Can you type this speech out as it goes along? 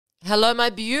Hello, my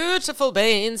beautiful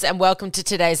beings, and welcome to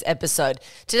today's episode.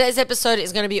 Today's episode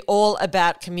is going to be all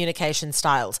about communication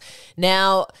styles.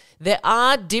 Now, there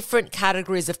are different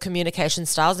categories of communication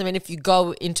styles. I mean, if you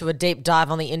go into a deep dive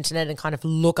on the internet and kind of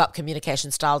look up communication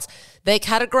styles, they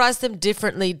categorize them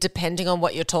differently depending on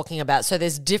what you're talking about. So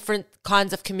there's different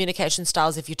kinds of communication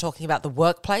styles if you're talking about the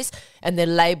workplace, and they're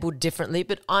labeled differently.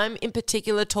 But I'm in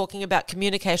particular talking about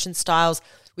communication styles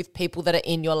with people that are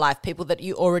in your life, people that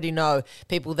you already know,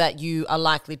 people that you are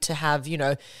likely to have,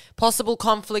 possible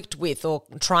conflict with or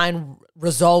try and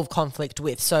resolve conflict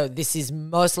with. So this is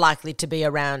most likely to be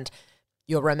around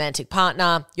your romantic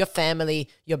partner, your family,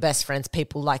 your best friends,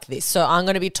 people like this. So I'm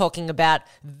going to be talking about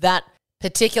that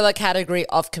particular category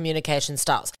of communication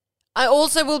styles. I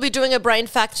also will be doing a brain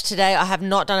fact today. I have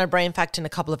not done a brain fact in a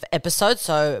couple of episodes,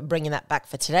 so bringing that back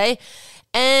for today.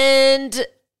 And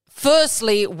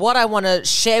firstly, what I want to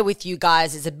share with you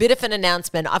guys is a bit of an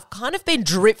announcement. I've kind of been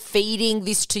drip feeding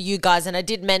this to you guys, and I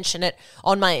did mention it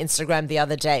on my Instagram the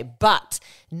other day. But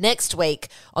next week,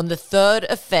 on the 3rd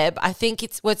of Feb, I think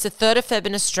it's the 3rd of Feb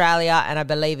in Australia, and I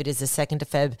believe it is the 2nd of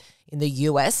Feb in the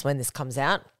US when this comes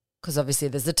out, because obviously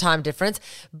there's a time difference.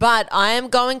 But I am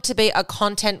going to be a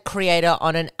content creator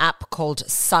on an app called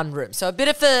Sunroom. So a bit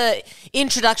of an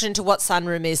introduction to what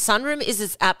Sunroom is. Sunroom is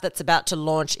this app that's about to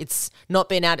launch. It's not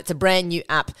been out. It's a brand new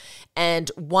app.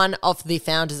 And one of the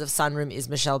founders of Sunroom is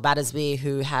Michelle Battersby,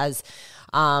 who has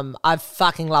I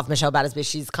fucking love Michelle Battersby.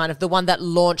 She's kind of the one that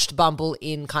launched Bumble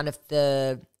in kind of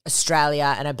the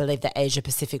Australia and I believe the Asia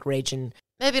Pacific region,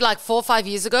 maybe like 4 or 5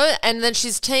 years ago. And then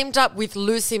she's teamed up with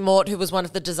Lucy Mort, who was one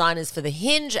of the designers for the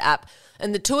Hinge app.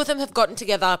 And the two of them have gotten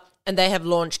together and they have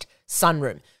launched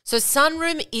Sunroom. So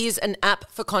Sunroom is an app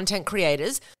for content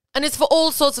creators. And it's for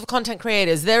all sorts of content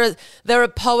creators. There are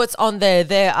poets on there.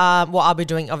 There are, I'll be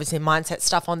doing obviously mindset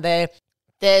stuff on there.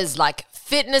 There's like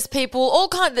fitness people, all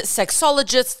kinds of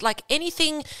sexologists, like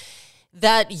anything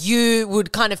that you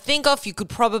would kind of think of, you could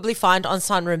probably find on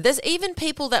Sunroom. There's even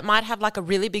people that might have like a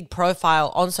really big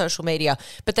profile on social media,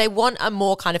 but they want a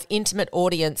more kind of intimate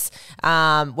audience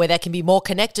where they can be more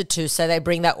connected to. So they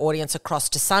bring that audience across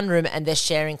to Sunroom and they're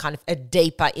sharing kind of a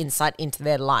deeper insight into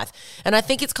their life. And I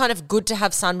think it's kind of good to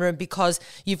have Sunroom because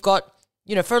you've got,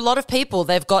 for a lot of people,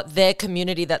 they've got their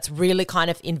community that's really kind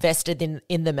of invested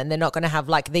in them, and they're not going to have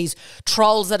like these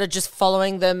trolls that are just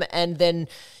following them and then,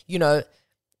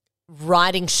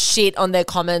 writing shit on their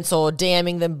comments or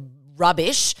DMing them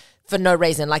rubbish for no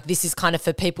reason. Like, this is kind of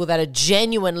for people that are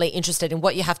genuinely interested in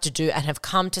what you have to do and have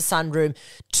come to Sunroom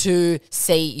to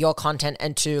see your content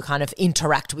and to kind of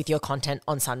interact with your content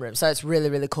on Sunroom. So it's really,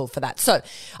 really cool for that. So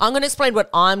I'm going to explain what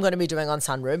I'm going to be doing on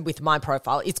Sunroom with my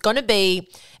profile. It's going to be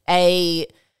a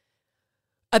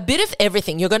bit of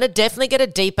everything. You're going to definitely get a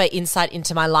deeper insight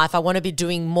into my life. I want to be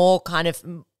doing more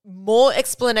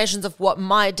explanations of what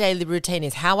my daily routine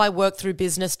is, how I work through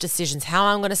business decisions, how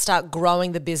I'm going to start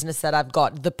growing the business that I've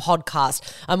got, the podcast.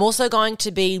 I'm also going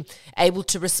to be able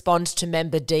to respond to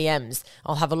member DMs.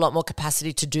 I'll have a lot more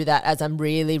capacity to do that as I'm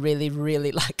really, really,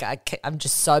 really I'm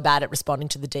just so bad at responding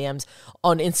to the DMs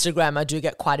on Instagram. I do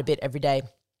get quite a bit every day,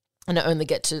 and I only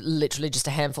get to literally just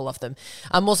a handful of them.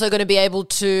 I'm also going to be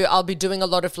I'll be doing a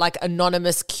lot of like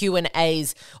anonymous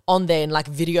Q&As on there in like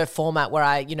video format where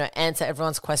I, answer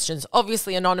everyone's questions,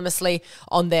 obviously anonymously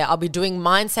on there. I'll be doing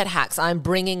mindset hacks. I'm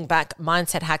bringing back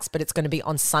mindset hacks, but it's going to be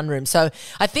on Sunroom. So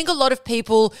I think a lot of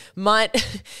people might,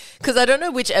 because I don't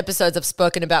know which episodes I've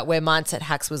spoken about where mindset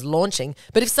hacks was launching,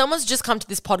 but if someone's just come to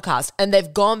this podcast and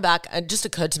they've gone back, and it just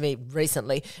occurred to me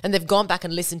recently, and they've gone back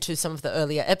and listened to some of the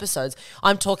earlier episodes,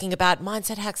 I'm talking about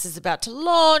mindset hacks is about to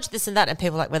launch, this and that, and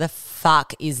people are like, where the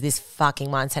fuck is this fucking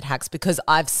mindset hacks? Because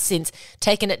I've since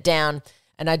taken it down,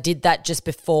 and I did that just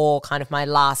before kind of my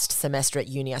last semester at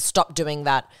uni. I stopped doing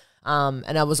that,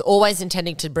 and I was always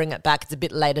intending to bring it back. It's a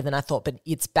bit later than I thought, but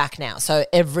it's back now. So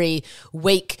every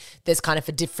week there's kind of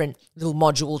a different little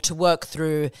module to work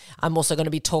through. I'm also going to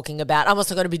be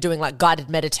doing like guided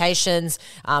meditations,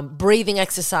 breathing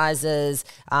exercises,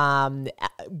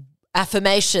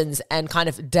 affirmations, and kind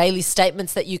of daily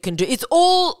statements that you can do. It's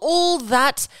all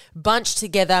that bunched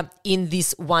together in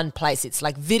this one place. It's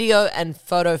like video and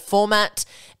photo format,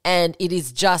 and it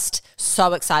is just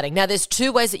so exciting. Now, there's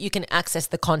 2 ways that you can access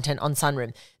the content on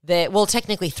Sunroom.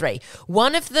 Technically 3.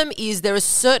 One of them is there are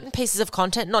certain pieces of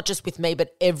content, not just with me,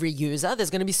 but every user. There's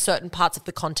going to be certain parts of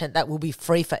the content that will be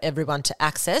free for everyone to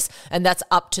access, and that's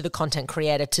up to the content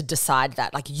creator to decide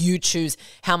that. Like, you choose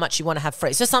how much you want to have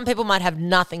free. So some people might have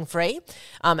nothing free,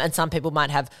 and some people might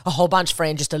have a whole bunch free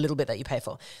and just a little bit that you pay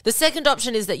for. The second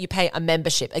option is that you pay a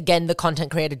membership. Again, the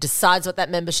content creator decides what that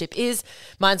membership is.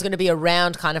 Mine's going to be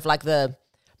around kind of like the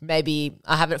maybe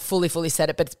I haven't fully set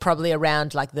it, but it's probably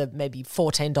around like the maybe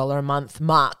 $14 a month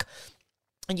mark.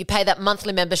 And you pay that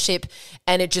monthly membership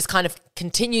and it just kind of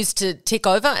continues to tick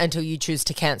over until you choose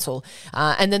to cancel.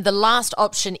 And then the last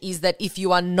option is that if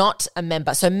you are not a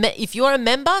member, so if you're a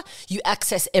member, you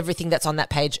access everything that's on that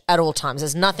page at all times.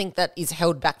 There's nothing that is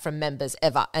held back from members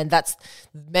ever. And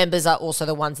members are also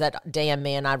the ones that DM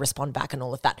me and I respond back and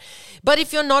all of that. But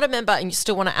if you're not a member and you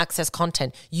still want to access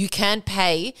content, you can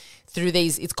pay through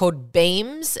these, it's called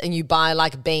Beams, and you buy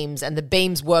like Beams, and the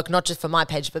Beams work not just for my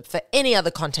page, but for any other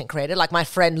content creator. Like my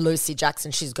friend Lucy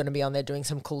Jackson, she's going to be on there doing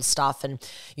some cool stuff, and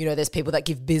there's people that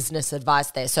give business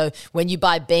advice there. So when you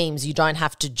buy Beams, you don't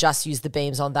have to just use the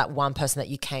Beams on that one person that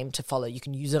you came to follow. You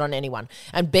can use it on anyone,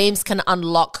 and Beams can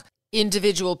unlock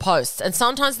individual posts, and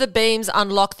sometimes the Beams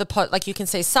unlock the post, like you can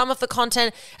see some of the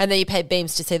content and then you pay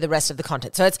Beams to see the rest of the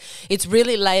content. So it's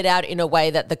really laid out in a way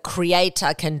that the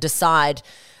creator can decide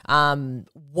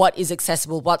what is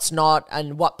accessible, what's not,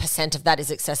 and what percent of that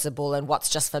is accessible and what's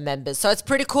just for members. So it's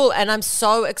pretty cool, and I'm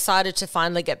so excited to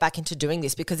finally get back into doing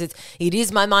this because it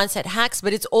is my mindset hacks,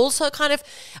 but it's also kind of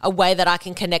a way that I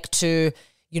can connect to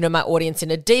my audience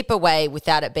in a deeper way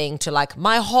without it being to like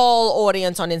my whole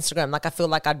audience on Instagram. Like I feel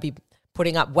like I'd be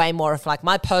putting up way more of like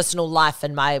my personal life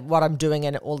and what I'm doing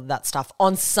and all of that stuff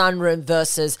on Sunroom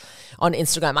versus on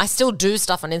Instagram. I still do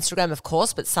stuff on Instagram, of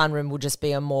course, but Sunroom will just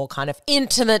be a more kind of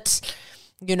intimate,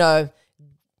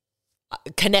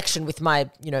 connection with my,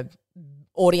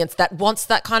 audience that wants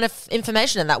that kind of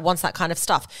information and that wants that kind of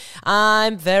stuff.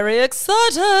 I'm very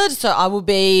excited. So I will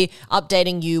be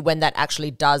updating you when that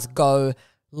actually does go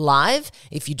live.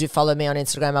 If you do follow me on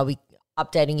Instagram, I'll be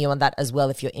updating you on that as well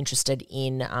if you're interested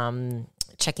in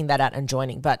checking that out and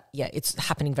joining. But yeah, it's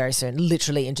happening very soon,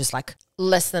 literally in just like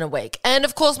less than a week. And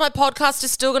of course, my podcast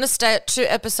is still going to stay at 2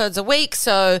 episodes a week.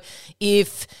 So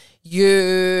if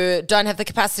you don't have the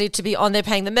capacity to be on there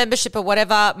paying the membership or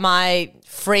whatever, my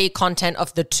free content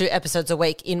of the 2 episodes a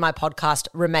week in my podcast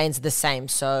remains the same.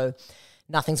 So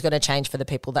nothing's going to change for the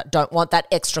people that don't want that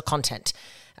extra content.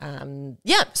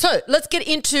 So let's get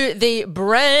into the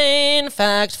brain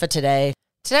fact for today.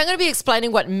 Today I'm going to be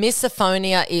explaining what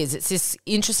misophonia is. It's this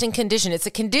interesting condition. It's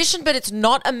a condition, but it's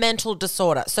not a mental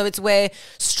disorder. So it's where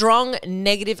strong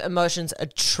negative emotions are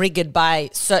triggered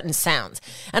by certain sounds.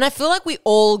 And I feel like we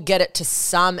all get it to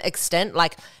some extent,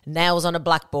 like nails on a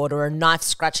blackboard or a knife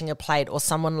scratching a plate or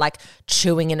someone like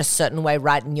chewing in a certain way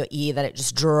right in your ear that it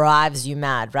just drives you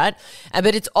mad, right?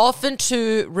 But it's often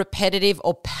to repetitive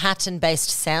or pattern-based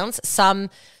sounds.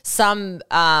 Some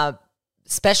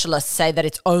specialists say that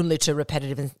it's only to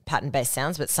repetitive and pattern-based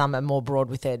sounds, but some are more broad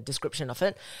with their description of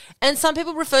it. And some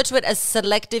people refer to it as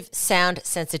selective sound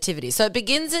sensitivity. So it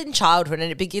begins in childhood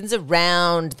and it begins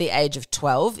around the age of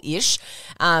 12-ish.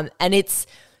 And it's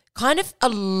kind of a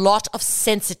lot of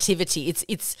sensitivity.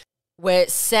 It's where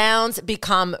sounds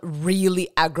become really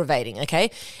aggravating,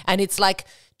 okay? And it's like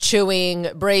chewing,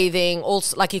 breathing,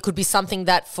 also like it could be something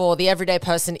that for the everyday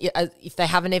person, if they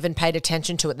haven't even paid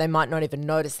attention to it, they might not even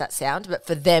notice that sound. But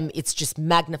for them, it's just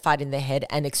magnified in their head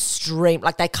and extreme,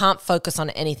 like they can't focus on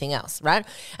anything else, right?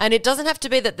 And it doesn't have to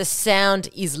be that the sound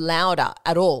is louder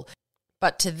at all.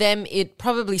 But to them, it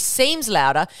probably seems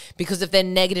louder because of their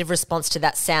negative response to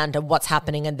that sound and what's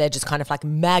happening, and they're just kind of like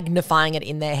magnifying it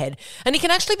in their head. And it can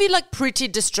actually be like pretty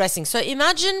distressing. So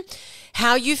imagine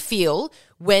how you feel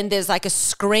when there's like a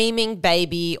screaming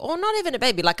baby, or not even a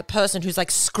baby, like a person who's like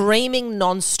screaming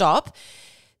nonstop.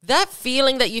 That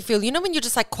feeling that you feel, when you're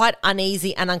just like quite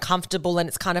uneasy and uncomfortable and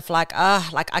it's kind of like,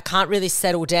 like I can't really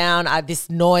settle down.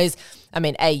 This noise. I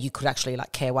mean, you could actually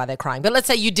like care why they're crying. But let's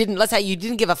say you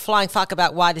didn't give a flying fuck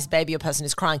about why this baby or person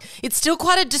is crying. It's still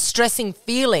quite a distressing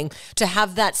feeling to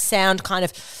have that sound kind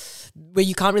of where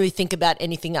you can't really think about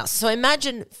anything else. So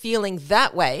imagine feeling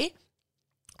that way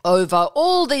over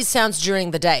all these sounds during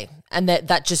the day, and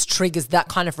that just triggers that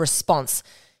kind of response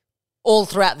all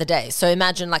throughout the day. So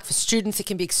imagine like for students, it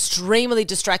can be extremely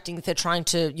distracting if they're trying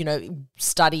to,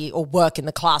 study or work in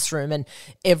the classroom, and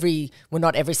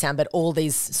not every sound, but all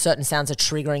these certain sounds are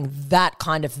triggering that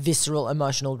kind of visceral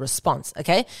emotional response,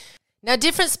 okay? Now,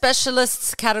 different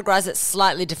specialists categorize it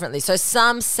slightly differently. So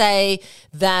some say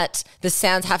that the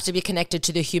sounds have to be connected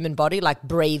to the human body, like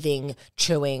breathing,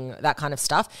 chewing, that kind of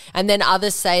stuff. And then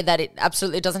others say that it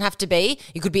absolutely doesn't have to be.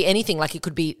 It could be anything, like it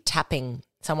could be tapping,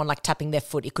 someone like tapping their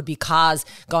foot. It could be cars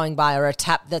going by or a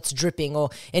tap that's dripping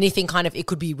or anything kind of, it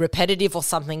could be repetitive or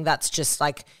something that's just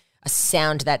like a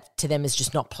sound that to them is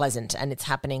just not pleasant, and it's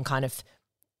happening kind of,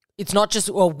 it's not just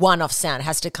a one-off sound. It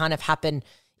has to kind of happen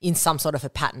in some sort of a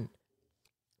pattern.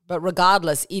 But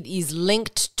regardless, it is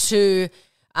linked to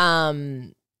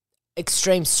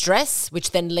extreme stress,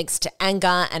 which then links to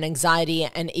anger and anxiety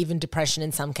and even depression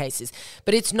in some cases.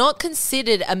 But it's not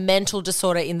considered a mental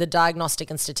disorder in the Diagnostic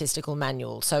and Statistical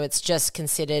Manual. So it's just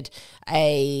considered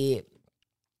a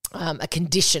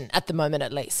condition at the moment,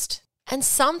 at least. And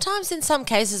sometimes in some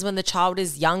cases when the child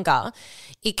is younger,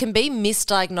 it can be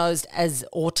misdiagnosed as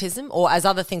autism or as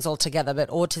other things altogether, but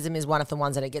autism is one of the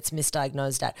ones that it gets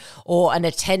misdiagnosed at, or an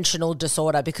attentional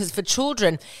disorder. Because for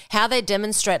children, how they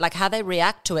demonstrate, like how they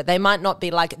react to it, they might not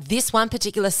be like, this one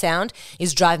particular sound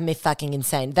is driving me fucking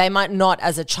insane. They might not,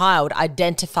 as a child,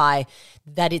 identify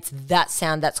that it's that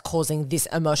sound that's causing this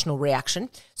emotional reaction.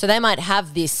 So they might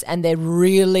have this and they're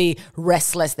really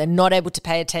restless. They're not able to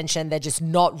pay attention. They're just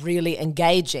not really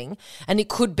engaging. And it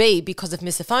could be because of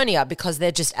misophonia, because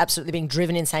they're just absolutely being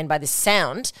driven insane by this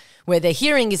sound where their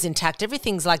hearing is intact.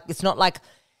 Everything's like, it's not like,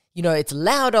 you know, it's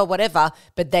loud or whatever,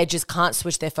 but they just can't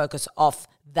switch their focus off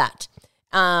that.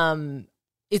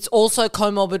 It's also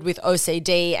comorbid with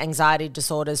OCD, anxiety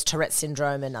disorders, Tourette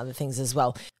syndrome, and other things as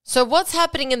well. So what's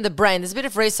happening in the brain? There's a bit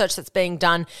of research that's being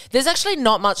done. There's actually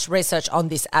not much research on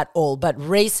this at all, but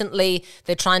recently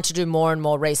they're trying to do more and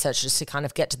more research just to kind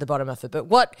of get to the bottom of it. But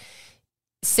what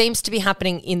seems to be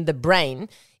happening in the brain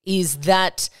is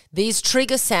that these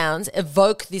trigger sounds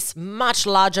evoke this much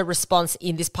larger response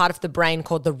in this part of the brain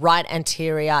called the right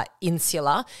anterior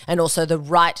insula and also the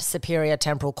right superior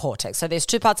temporal cortex. So there's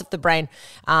two parts of the brain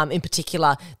in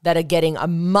particular that are getting a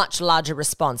much larger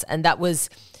response, and that was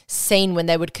seen when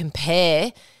they would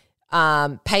compare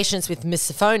patients with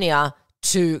misophonia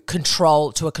to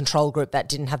a control group that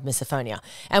didn't have misophonia.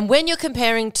 And when you're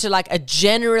comparing to like a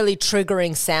generally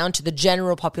triggering sound to the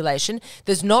general population,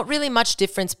 there's not really much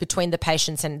difference between the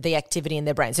patients and the activity in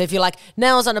their brain. So if you're like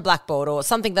nails on a blackboard or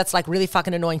something that's like really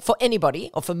fucking annoying for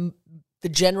anybody or for the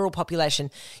general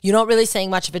population, you're not really seeing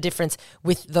much of a difference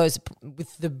with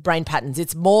the brain patterns.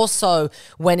 It's more so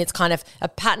when it's kind of a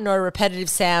pattern or a repetitive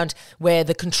sound where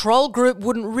the control group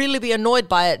wouldn't really be annoyed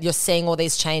by it. You're seeing all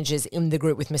these changes in the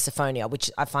group with misophonia, which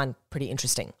I find pretty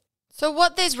interesting. So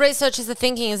what these researchers are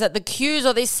thinking is that the cues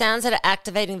or these sounds that are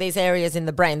activating these areas in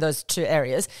the brain, those two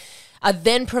areas, are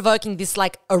then provoking this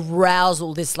like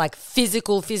arousal, this like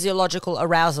physiological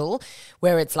arousal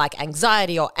where it's like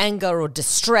anxiety or anger or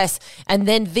distress. And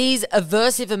then these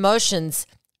aversive emotions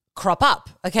crop up,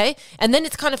 okay? And then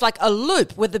it's kind of like a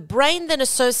loop where the brain then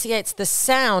associates the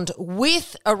sound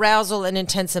with arousal and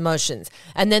intense emotions.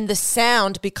 And then the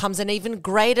sound becomes an even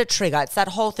greater trigger. It's that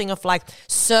whole thing of like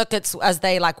circuits as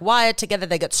they like wire together,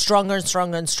 they get stronger and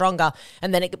stronger and stronger.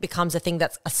 And then it becomes a thing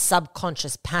that's a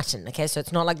subconscious pattern, okay? So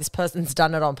it's not like this person's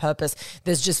done it on purpose.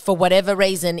 There's just, for whatever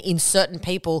reason, in certain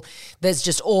people, there's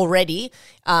just already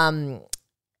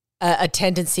a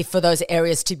tendency for those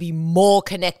areas to be more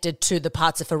connected to the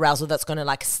parts of arousal that's going to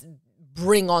like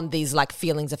bring on these like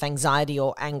feelings of anxiety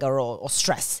or anger or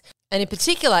stress. And in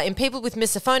particular, in people with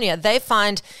misophonia, they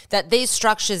find that these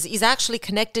structures is actually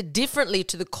connected differently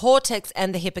to the cortex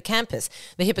and the hippocampus.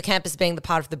 The hippocampus being the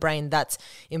part of the brain that's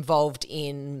involved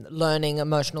in learning,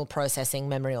 emotional processing,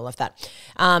 memory, all of that.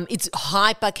 It's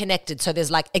hyper connected. So there's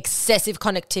like excessive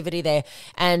connectivity there,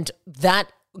 and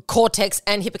that cortex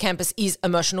and hippocampus is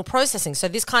emotional processing. So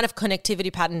this kind of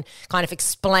connectivity pattern kind of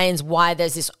explains why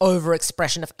there's this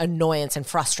overexpression of annoyance and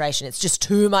frustration. It's just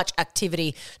too much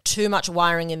activity, too much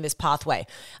wiring in this pathway.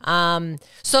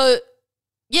 So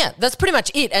yeah, that's pretty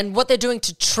much it. And what they're doing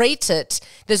to treat it,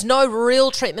 there's no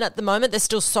real treatment at the moment. There's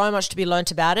still so much to be learnt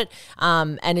about it.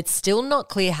 And it's still not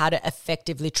clear how to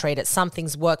effectively treat it. Some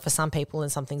things work for some people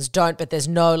and some things don't, but there's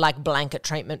no like blanket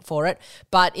treatment for it.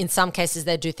 But in some cases,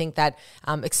 they do think that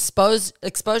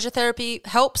exposure therapy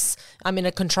helps in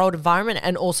a controlled environment,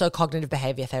 and also cognitive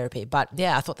behavior therapy. But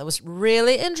yeah, I thought that was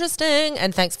really interesting.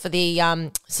 And thanks for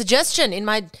the suggestion in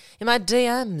my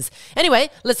DMs. Anyway,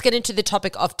 let's get into the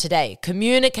topic of today,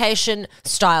 communication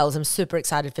styles. I'm super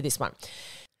excited for this one.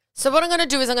 So what I'm going to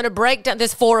do is I'm going to break down,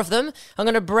 there's 4 of them. I'm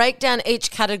going to break down each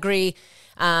category,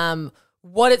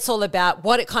 what it's all about,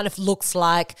 what it kind of looks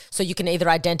like, so you can either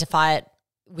identify it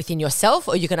within yourself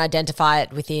or you can identify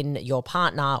it within your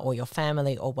partner or your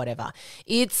family or whatever.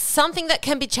 It's something that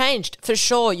can be changed for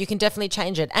sure. You can definitely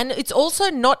change it. And it's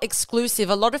also not exclusive.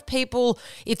 A lot of people,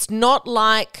 it's not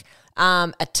like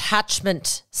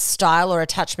attachment style or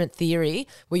attachment theory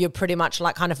where you're pretty much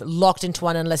like kind of locked into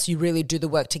one unless you really do the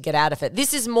work to get out of it.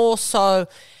 This is more so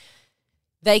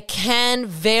they can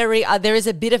vary. There is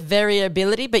a bit of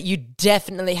variability, but you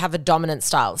definitely have a dominant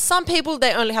style. Some people,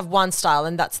 they only have one style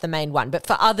and that's the main one. But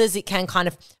for others, it can kind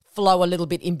of flow a little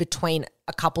bit in between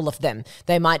a couple of them.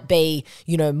 They might be,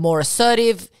 more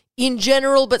assertive in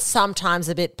general, but sometimes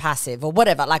a bit passive or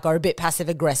whatever, like, or a bit passive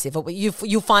aggressive. Or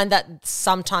you'll find that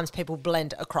sometimes people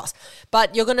blend across.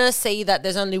 But you're going to see that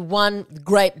there's only one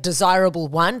great desirable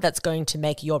one that's going to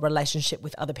make your relationship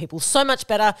with other people so much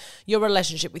better, your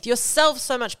relationship with yourself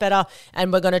so much better.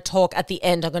 And we're going to talk at the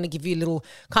end. I'm going to give you little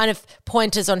kind of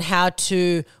pointers on how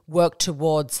to work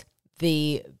towards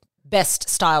the best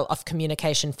style of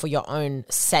communication for your own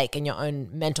sake and your own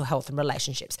mental health and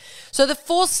relationships. So the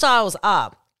 4 styles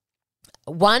are: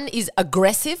 one is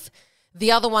aggressive,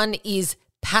 the other one is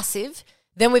passive,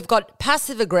 then we've got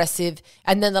passive aggressive,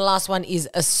 and then the last one is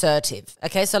assertive.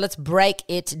 Okay, so let's break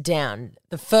it down.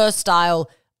 The first style,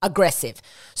 aggressive.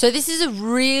 So this is a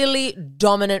really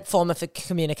dominant form of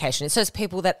communication. It says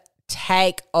people that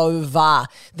take over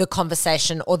the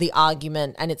conversation or the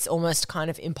argument, and it's almost kind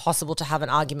of impossible to have an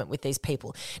argument with these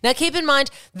people. Now, keep in mind,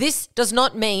 this does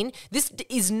not mean, this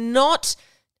is not,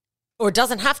 or it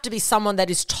doesn't have to be someone that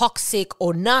is toxic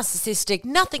or narcissistic,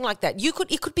 nothing like that.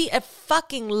 It could be a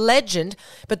fucking legend,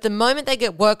 but the moment they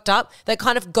get worked up, they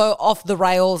kind of go off the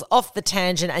rails, off the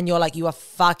tangent, and you're like, you are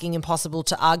fucking impossible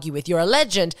to argue with. You're a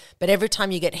legend, but every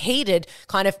time you get heated,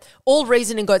 kind of all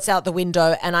reasoning goes out the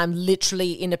window, and I'm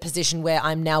literally in a position where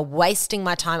I'm now wasting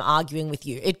my time arguing with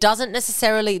you. It doesn't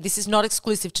necessarily, this is not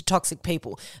exclusive to toxic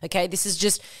people, okay? This is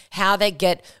just how they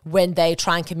get when they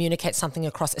try and communicate something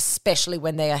across, especially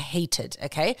when they are heated.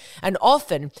 Okay. And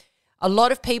often a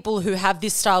lot of people who have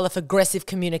this style of aggressive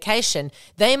communication,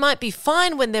 they might be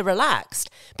fine when they're relaxed,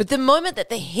 but the moment that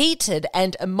they're heated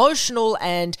and emotional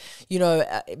and,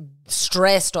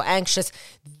 stressed or anxious,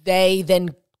 they then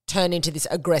turn into this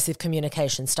aggressive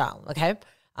communication style. Okay.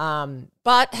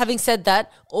 But having said that,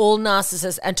 all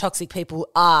narcissists and toxic people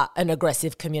are an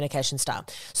aggressive communication style.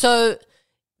 So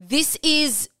this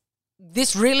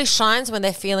really shines when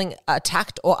they're feeling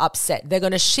attacked or upset. They're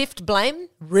going to shift blame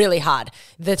really hard.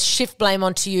 They shift blame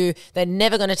onto you. They're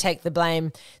never going to take the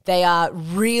blame. They are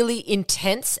really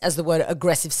intense, as the word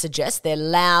aggressive suggests. They're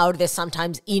loud. They're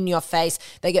sometimes in your face.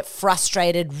 They get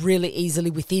frustrated really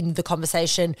easily within the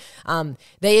conversation.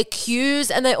 They accuse,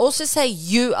 and they also say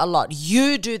you a lot.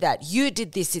 You do that. You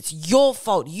did this. It's your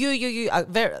fault. You.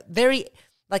 Very, very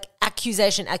like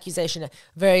accusation,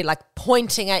 very like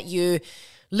pointing at you.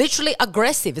 Literally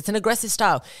aggressive. It's an aggressive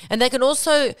style. And they can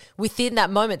also, within that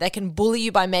moment, they can bully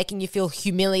you by making you feel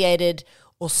humiliated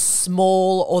or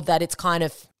small, or that it's kind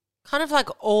of like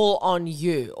all on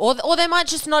you. Or they might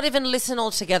just not even listen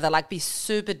altogether, like be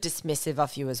super dismissive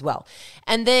of you as well.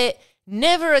 And they're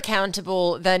never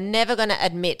accountable. They're never going to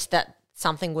admit that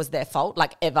something was their fault,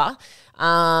 like ever.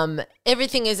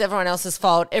 Everything is everyone else's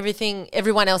fault.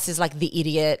 Everyone else is like the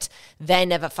idiot. They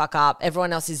never fuck up.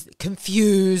 Everyone else is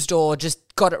confused or just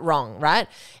got it wrong, right?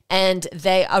 And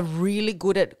they are really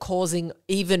good at causing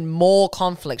even more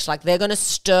conflict. Like they're going to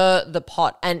stir the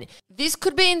pot. And this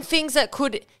could be in things that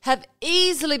could have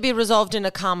easily be resolved in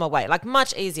a calmer way, like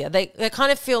much easier. They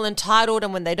kind of feel entitled,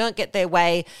 and when they don't get their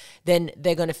way, then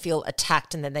they're going to feel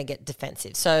attacked, and then they get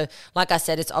defensive. So like I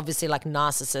said, it's obviously like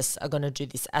narcissists are going to do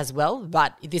this as well,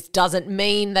 but this doesn't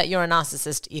mean that you're a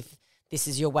narcissist if this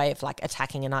is your way of like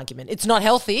attacking an argument. It's not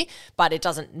healthy, but it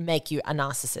doesn't make you a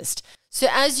narcissist. So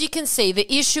as you can see,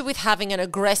 the issue with having an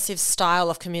aggressive style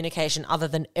of communication, other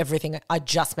than everything I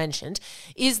just mentioned,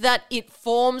 is that it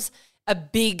forms a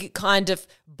big kind of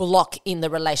block in the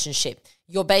relationship.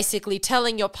 You're basically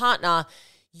telling your partner,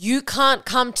 you can't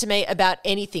come to me about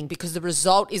anything because the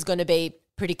result is going to be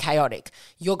pretty chaotic.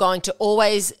 You're going to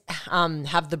always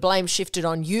have the blame shifted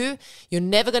on you. You're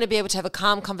never going to be able to have a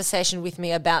calm conversation with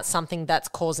me about something that's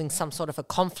causing some sort of a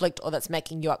conflict or that's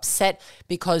making you upset,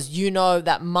 because you know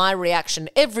that my reaction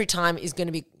every time is going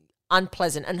to be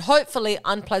unpleasant, and hopefully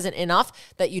unpleasant enough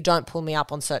that you don't pull me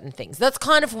up on certain things. That's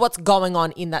kind of what's going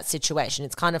on in that situation.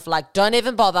 It's kind of like, don't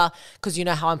even bother because you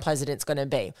know how unpleasant it's going to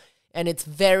be. And it's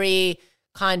very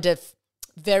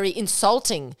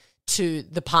insulting to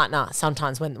the partner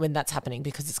sometimes when that's happening,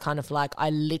 because it's kind of like, I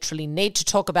literally need to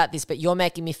talk about this, but you're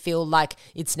making me feel like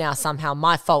it's now somehow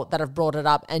my fault that I've brought it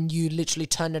up, and you literally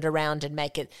turn it around and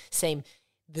make it seem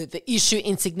the issue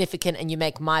insignificant, and you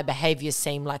make my behavior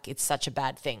seem like it's such a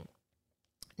bad thing.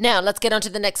 Now, let's get on to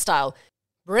the next style.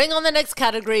 Bring on the next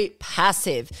category,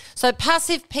 passive. So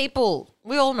passive people,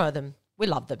 we all know them. We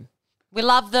love them. We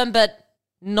love them, but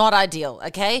Not ideal,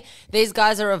 okay? These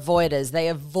guys are avoiders. They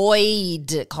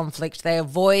avoid conflict. They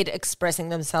avoid expressing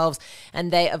themselves,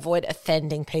 and they avoid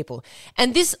offending people.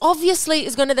 And this obviously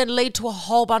is going to then lead to a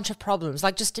whole bunch of problems.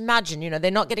 Like, just imagine, they're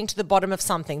not getting to the bottom of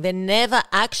something. They're never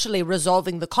actually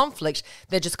resolving the conflict.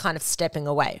 They're just kind of stepping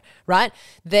away, right?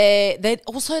 They're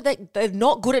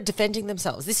not good at defending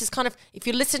themselves. This is kind of, if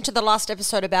you listen to the last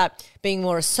episode about being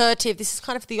more assertive, this is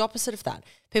kind of the opposite of that.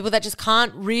 People that just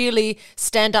can't really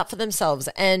stand up for themselves.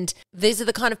 And these are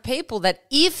the kind of people that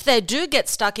if they do get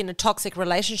stuck in a toxic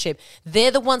relationship,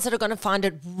 they're the ones that are going to find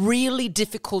it really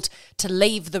difficult to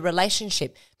leave the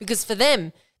relationship. Because for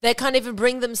them, they can't even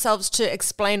bring themselves to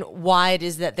explain why it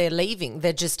is that they're leaving.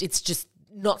 It's just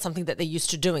not something that they're used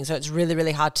to doing. So it's really,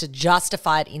 really hard to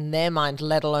justify it in their mind,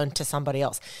 let alone to somebody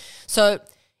else. So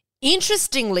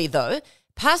interestingly though,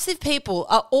 passive people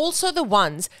are also the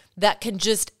ones that can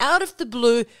just out of the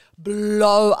blue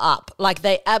blow up. Like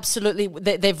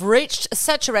they've reached a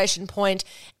saturation point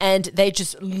and they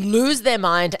just lose their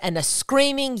mind and are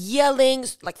screaming, yelling,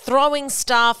 like throwing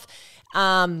stuff.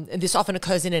 And this often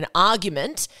occurs in an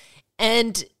argument,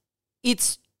 and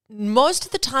it's most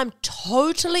of the time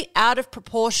totally out of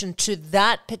proportion to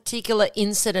that particular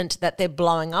incident that they're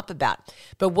blowing up about.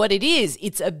 But what it is,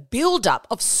 it's a buildup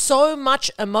of so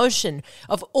much emotion,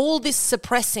 of all this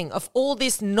suppressing, of all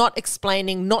this not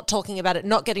explaining, not talking about it,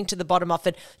 not getting to the bottom of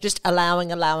it, just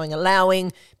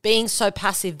allowing, being so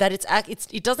passive that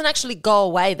it doesn't actually go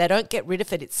away. They don't get rid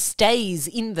of it. It stays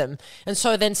in them. And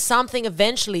so then something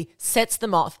eventually sets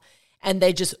them off, and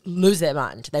they just lose their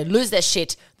mind. They lose their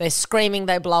shit. They're screaming.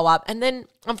 They blow up. And then,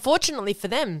 unfortunately for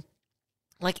them,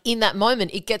 like in that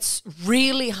moment, it gets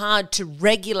really hard to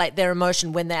regulate their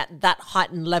emotion when they're at that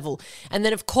heightened level. And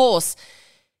then, of course,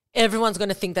 everyone's going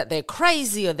to think that they're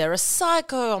crazy or they're a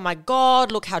psycho. Oh, my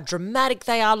God, look how dramatic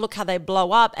they are. Look how they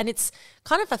blow up. And it's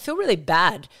kind of, I feel really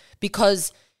bad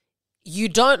because you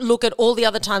don't look at all the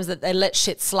other times that they let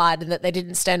shit slide and that they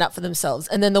didn't stand up for themselves.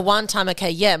 And then the one time, okay,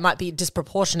 yeah, it might be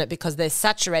disproportionate because they're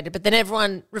saturated, but then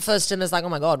everyone refers to them as like, oh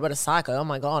my God, what a psycho. Oh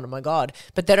my God.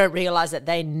 But they don't realize that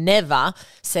they never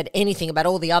said anything about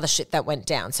all the other shit that went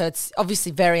down. So it's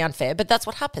obviously very unfair, but that's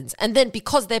what happens. And then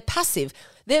because they're passive,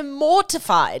 they're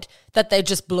mortified that they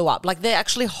just blew up. Like they're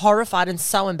actually horrified and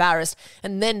so embarrassed.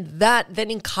 And then that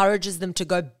then encourages them to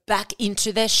go back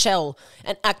into their shell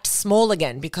and act small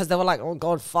again because they were like, oh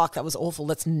God, fuck, that was awful.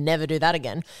 Let's never do that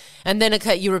again. And then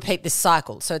okay, you repeat this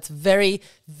cycle. So it's very,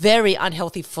 very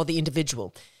unhealthy for the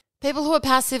individual. People who are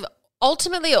passive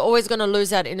ultimately are always going to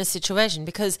lose out in a situation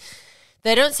because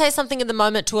they don't say something in the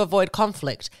moment to avoid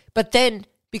conflict. But then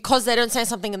because they don't say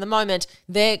something in the moment,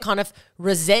 they're kind of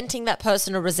resenting that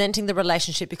person or resenting the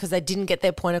relationship because they didn't get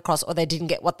their point across or they didn't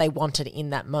get what they wanted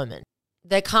in that moment.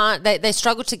 They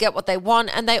struggle to get what they want,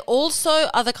 and they also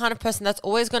are the kind of person that's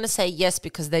always going to say yes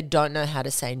because they don't know how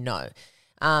to say no.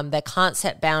 They can't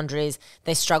set boundaries.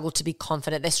 They struggle to be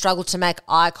confident. They struggle to make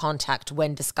eye contact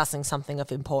when discussing something of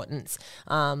importance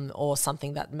or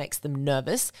something that makes them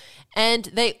nervous. And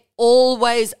they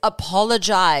always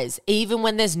apologize, even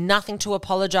when there's nothing to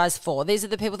apologize for. These are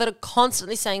the people that are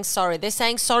constantly saying sorry. They're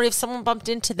saying sorry if someone bumped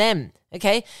into them,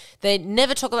 okay? They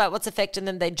never talk about what's affecting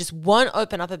them. They just won't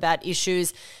open up about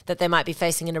issues that they might be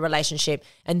facing in a relationship.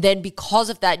 And then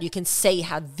because of that, you can see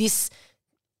how this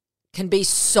can be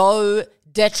so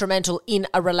detrimental in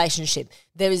a relationship.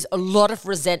 There is a lot of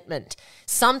resentment.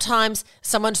 Sometimes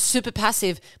someone super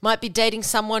passive might be dating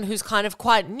someone who's kind of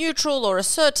quite neutral or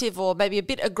assertive or maybe a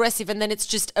bit aggressive, and then it's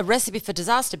just a recipe for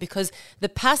disaster because the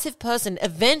passive person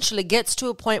eventually gets to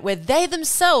a point where they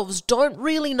themselves don't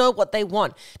really know what they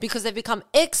want because they've become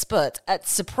experts at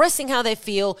suppressing how they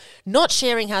feel, not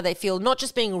sharing how they feel, not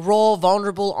just being raw,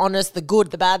 vulnerable, honest, the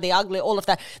good, the bad, the ugly, all of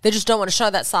that. They just don't want to show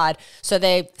that side, so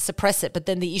they suppress it. But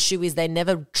then the issue is they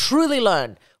never truly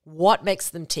learn what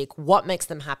makes them tick, what makes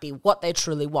them happy, what they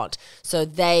truly want. So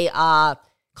they are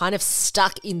kind of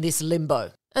stuck in this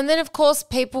limbo. And then, of course,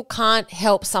 people can't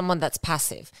help someone that's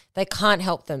passive. They can't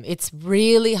help them. It's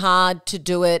really hard to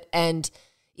do it, and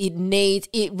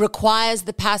it requires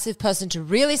the passive person to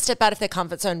really step out of their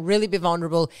comfort zone, really be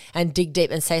vulnerable and dig deep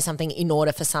and say something in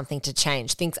order for something to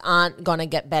change. Things aren't going to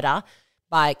get better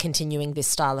by continuing this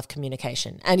style of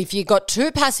communication. And if you've got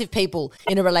two passive people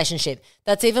in a relationship,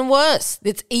 that's even worse.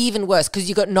 It's even worse because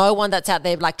you've got no one that's out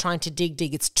there like trying to dig.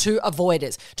 It's two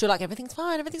avoiders, two like everything's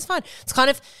fine. It's kind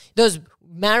of those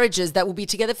marriages that will be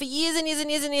together for years and years and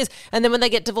years and years. And then when they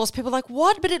get divorced, people are like,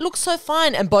 what? But it looks so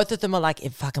fine. And both of them are like,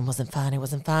 it fucking wasn't fine. It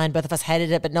wasn't fine. Both of us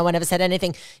hated it, but no one ever said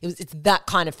anything. It's that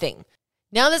kind of thing.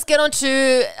 Now let's get on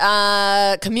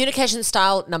to communication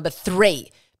style number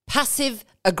 3, passive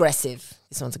aggressive.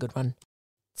 This one's a good one.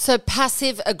 So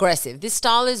passive aggressive. This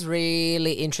style is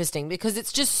really interesting because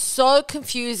it's just so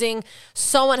confusing,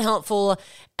 so unhelpful,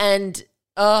 and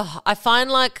I find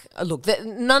like, look,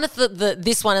 none of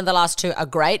this one and the last two are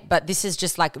great, but this is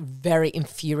just like very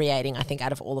infuriating, I think,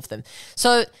 out of all of them.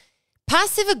 So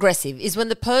passive aggressive is when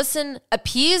the person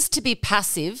appears to be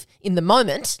passive in the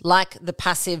moment, like the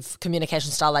passive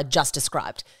communication style I just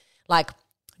described. Like,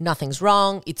 nothing's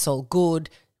wrong, it's all good.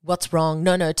 What's wrong?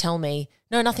 No, tell me.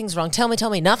 No, nothing's wrong. Tell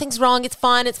me. Nothing's wrong. It's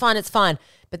fine.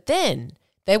 But then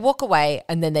they walk away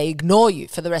and then they ignore you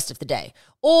for the rest of the day.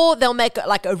 Or they'll make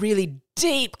like a really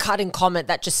deep cutting comment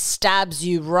that just stabs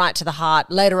you right to the heart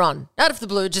later on. Out of the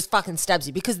blue, just fucking stabs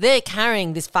you because they're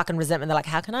carrying this fucking resentment. They're like,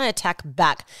 how can I attack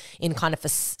back in kind of a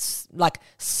like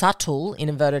subtle, in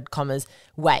inverted commas,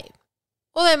 way?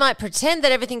 Or they might pretend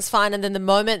that everything's fine, and then the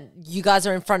moment you guys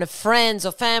are in front of friends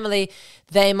or family,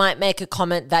 they might make a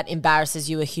comment that embarrasses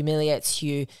you or humiliates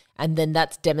you, and then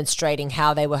that's demonstrating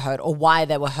how they were hurt or why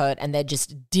they were hurt, and they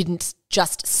just didn't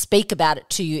just speak about it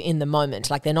to you in the moment.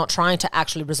 Like, they're not trying to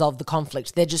actually resolve the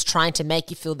conflict. They're just trying to make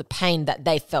you feel the pain that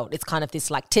they felt. It's kind of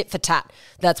this like tit for tat.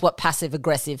 That's what passive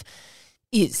aggressive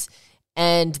is.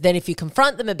 And then if you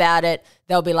confront them about it,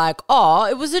 they'll be like, oh,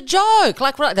 it was a joke.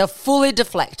 Like, right, they'll fully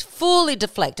deflect.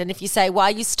 And if you say,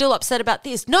 why are you still upset about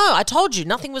this? No, I told you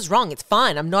nothing was wrong. It's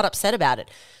fine. I'm not upset about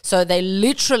it. So they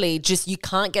literally just, you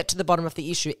can't get to the bottom of the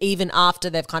issue even after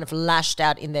they've kind of lashed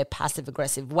out in their passive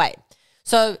aggressive way.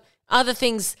 So other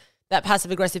things that passive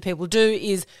aggressive people do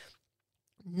is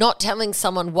not telling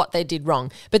someone what they did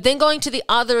wrong, but then going to the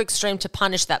other extreme to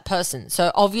punish that person.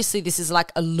 So obviously this is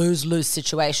like a lose-lose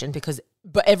situation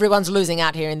but everyone's losing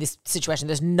out here in this situation.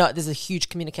 There's a huge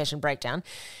communication breakdown.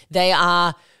 They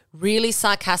are really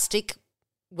sarcastic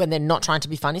when they're not trying to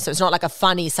be funny. So it's not like a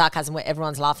funny sarcasm where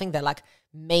everyone's laughing. They're like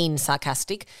mean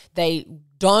sarcastic. They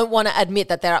don't want to admit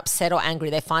that they're upset or angry.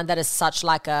 They find that as such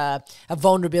like a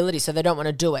vulnerability, so they don't want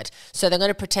to do it. So they're going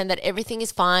to pretend that everything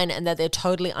is fine and that they're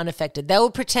totally unaffected. They will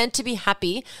pretend to be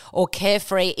happy or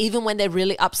carefree even when they're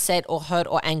really upset or hurt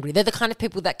or angry. They're the kind of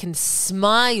people that can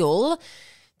smile.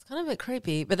 It's kind of a bit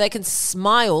creepy, but they can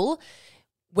smile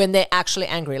when they're actually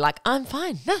angry. Like, I'm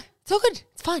fine. No, it's all good.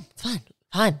 It's fine.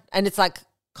 And it's like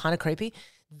kind of creepy.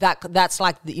 That's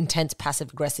like the intense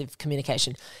passive-aggressive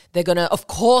communication. They're going to, of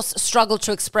course, struggle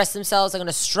to express themselves. They're going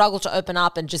to struggle to open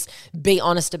up and just be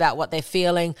honest about what they're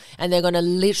feeling. And they're going to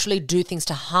literally do things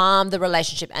to harm the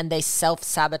relationship, and they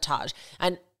self-sabotage.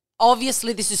 And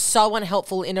obviously this is so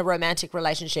unhelpful in a romantic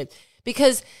relationship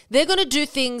because they're going to do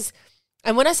things,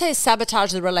 and when I say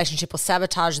sabotage the relationship or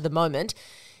sabotage the moment,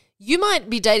 you might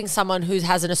be dating someone who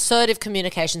has an assertive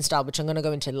communication style, which I'm going to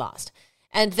go into last.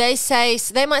 And they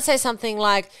might say something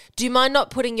like, do you mind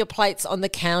not putting your plates on the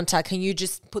counter? Can you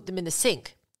just put them in the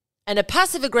sink? And a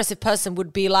passive-aggressive person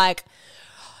would be like,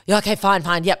 yeah, okay,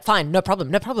 fine, yep, fine, no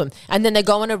problem. And then they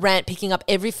go on a rant, picking up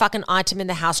every fucking item in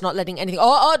the house, not letting anything,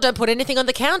 don't put anything on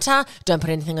the counter. Don't put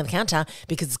anything on the counter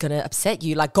because it's going to upset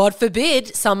you. Like, God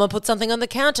forbid someone put something on the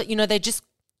counter. You know, they just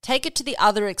take it to the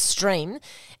other extreme,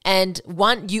 and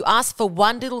you ask for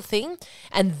one little thing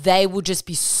and they will just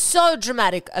be so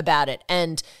dramatic about it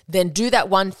and then do that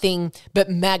one thing but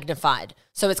magnified.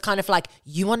 So it's kind of like,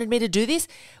 you wanted me to do this?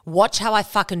 Watch how I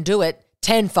fucking do it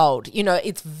tenfold. You know,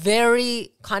 it's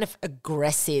very kind of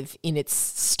aggressive in its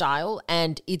style,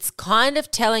 and it's kind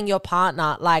of telling your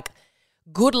partner, like,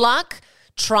 good luck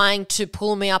trying to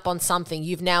pull me up on something.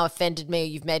 You've now offended me.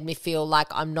 You've made me feel like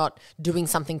I'm not doing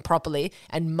something properly.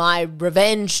 And my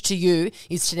revenge to you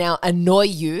is to now annoy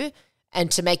you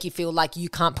and to make you feel like you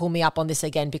can't pull me up on this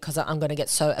again because I'm going to get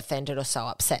so offended or so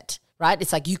upset, right?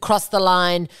 It's like you crossed the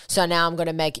line, so now I'm going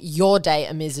to make your day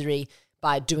a misery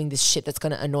by doing this shit that's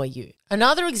going to annoy you.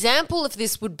 Another example of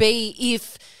this would be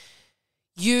if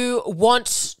you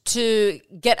want to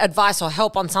get advice or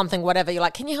help on something, whatever. You're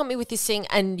like, can you help me with this thing?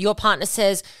 And your partner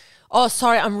says, oh,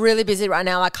 sorry, I'm really busy right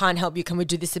now. I can't help you. Can we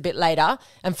do this a bit later?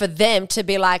 And for them to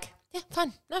be like, yeah,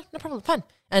 fine. No problem, fine.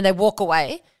 And they walk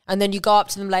away. And then you go up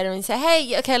to them later and say,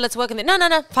 hey, okay, let's work on it. No,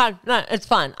 fine. No, it's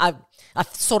fine. I've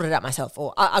sorted it out myself.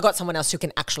 Or I got someone else who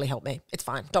can actually help me. It's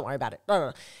fine. Don't worry about it.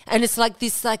 No. And it's like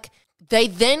this, like, they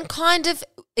then kind of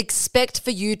expect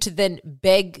for you to then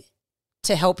beg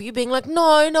to help you, being like,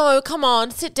 no, come on,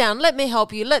 sit down, let me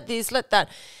help you, let this, let that.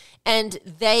 And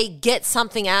they get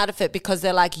something out of it because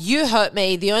they're like, you hurt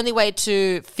me. The only way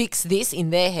to fix this in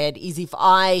their head is if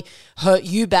I hurt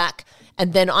you back,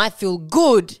 and then I feel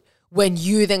good when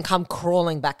you then come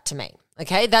crawling back to me.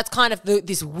 Okay, that's kind of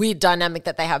this weird dynamic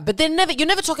that they have. But you're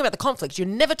never talking about the conflict. You're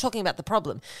never talking about the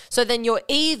problem. So then you're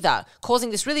either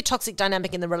causing this really toxic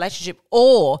dynamic in the relationship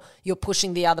or you're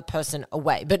pushing the other person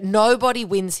away. But nobody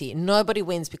wins here. Nobody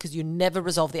wins because you never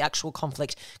resolve the actual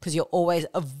conflict because you're always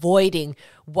avoiding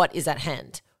what is at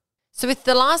hand. So with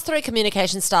the last 3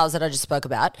 communication styles that I just spoke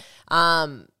about,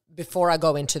 before I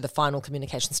go into the final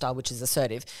communication style, which is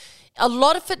assertive, a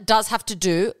lot of it does have to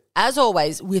do, as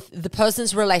always, with the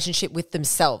person's relationship with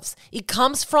themselves. It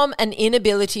comes from an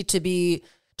inability to be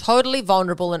totally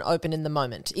vulnerable and open in the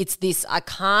moment. It's this, I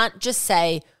can't just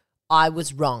say I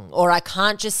was wrong, or I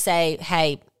can't just say,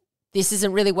 hey, this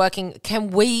isn't really working. Can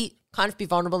we kind of be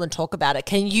vulnerable and talk about it?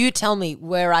 Can you tell me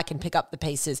where I can pick up the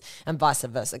pieces and vice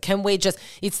versa? Can we just,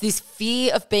 it's this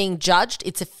fear of being judged.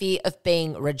 It's a fear of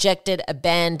being rejected,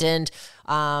 abandoned,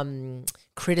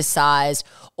 criticized,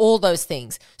 all those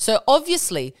things. So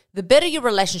obviously, the better your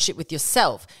relationship with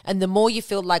yourself and the more you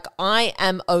feel like I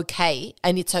am okay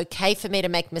and it's okay for me to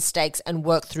make mistakes and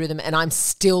work through them and I'm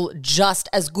still just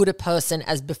as good a person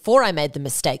as before I made the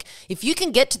mistake. If you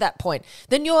can get to that point,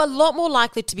 then you're a lot more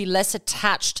likely to be less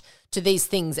attached to these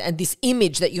things and this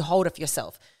image that you hold of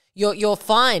yourself. You're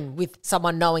fine with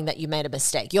someone knowing that you made a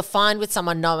mistake. You're fine with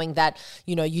someone knowing that,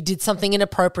 you know, you did something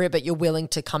inappropriate, but you're willing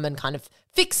to come and kind of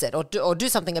fix it or do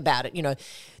something about it. You know,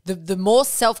 the more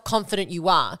self-confident you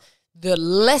are, the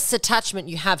less attachment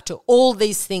you have to all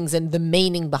these things and the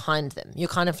meaning behind them. You're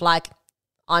kind of like,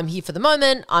 I'm here for the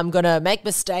moment. I'm going to make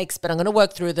mistakes, but I'm going to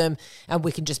work through them and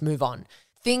we can just move on.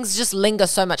 Things just linger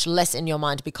so much less in your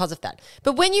mind because of that.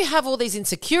 But when you have all these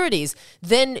insecurities,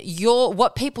 then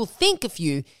what people think of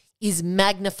you is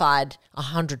magnified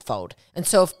 100-fold. And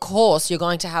so, of course, you're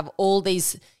going to have all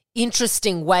these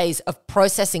interesting ways of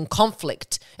processing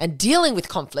conflict and dealing with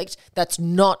conflict that's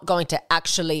not going to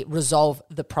actually resolve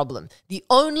the problem. The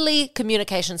only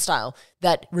communication style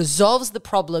that resolves the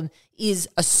problem is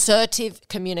assertive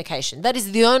communication. That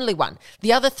is the only one.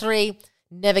 The other 3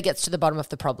 never gets to the bottom of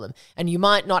the problem. And you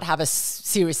might not have a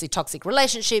seriously toxic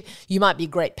relationship. You might be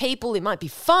great people. It might be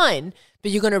fine,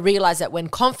 but you're going to realize that when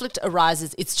conflict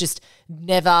arises, it's just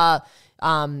never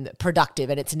productive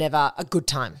and it's never a good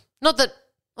time. Not that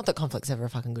conflict's ever a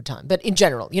fucking good time, but in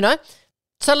general, you know?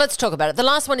 So let's talk about it. The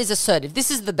last one is assertive.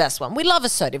 This is the best one. We love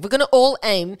assertive. We're going to all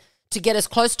aim to get as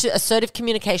close to assertive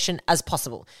communication as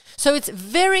possible. So it's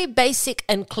very basic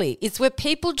and clear. It's where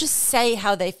people just say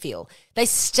how they feel. They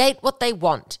state what they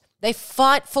want. They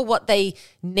fight for what they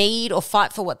need or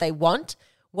fight for what they want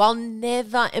while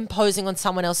never imposing on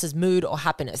someone else's mood or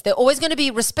happiness. They're always going to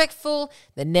be respectful.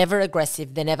 They're never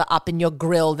aggressive. They're never up in your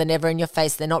grill. They're never in your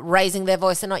face. They're not raising their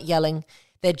voice. They're not yelling.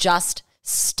 They're just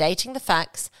stating the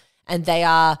facts, and they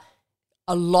are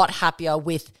a lot happier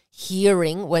with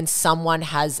hearing when someone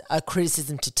has a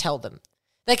criticism to tell them.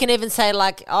 They can even say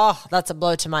like, oh, that's a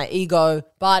blow to my ego,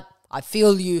 but I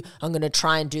feel you. I'm going to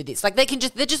try and do this. Like they're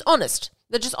just honest.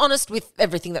 They're just honest with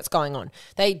everything that's going on.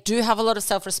 They do have a lot of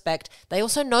self-respect. They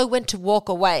also know when to walk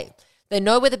away. They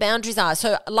know where the boundaries are.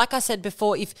 So like I said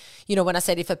before, when I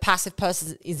said if a passive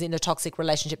person is in a toxic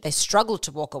relationship, they struggle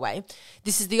to walk away.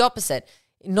 This is the opposite.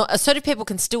 Assertive people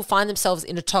can still find themselves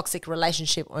in a toxic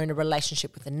relationship or in a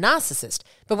relationship with a narcissist.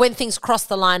 But when things cross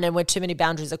the line and when too many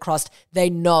boundaries are crossed, they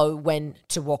know when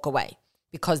to walk away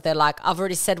because they're like, I've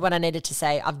already said what I needed to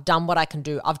say. I've done what I can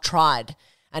do. I've tried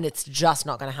and it's just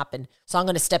not going to happen. So I'm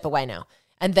going to step away now.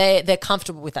 And they're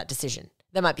comfortable with that decision.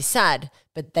 They might be sad,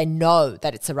 but they know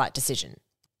that it's the right decision.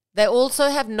 They also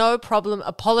have no problem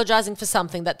apologizing for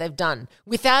something that they've done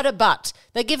without a but.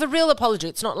 They give a real apology.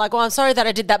 It's not like, oh, I'm sorry that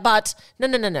I did that, but.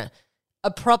 No.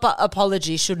 A proper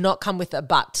apology should not come with a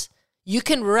but. You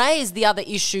can raise the other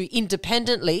issue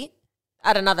independently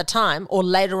at another time or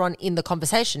later on in the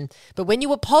conversation. But when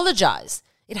you apologize,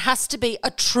 it has to be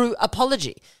a true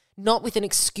apology, not with an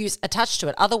excuse attached to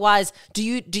it. Otherwise, do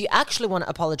you actually want to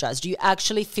apologize? Do you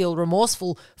actually feel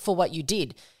remorseful for what you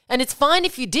did? And it's fine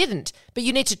if you didn't, but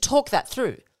you need to talk that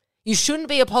through. You shouldn't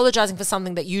be apologizing for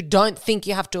something that you don't think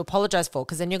you have to apologize for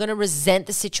because then you're going to resent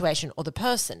the situation or the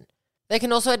person. They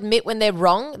can also admit when they're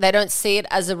wrong. They don't see it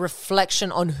as a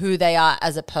reflection on who they are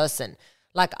as a person.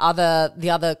 Like the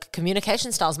other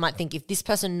communication styles might think if this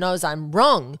person knows I'm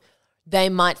wrong, they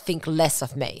might think less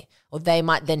of me. Or they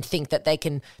might then think that they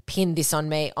can pin this on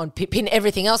me, pin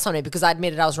everything else on me because I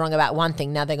admitted I was wrong about one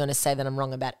thing. Now they're going to say that I'm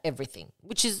wrong about everything,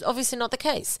 which is obviously not the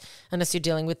case unless you're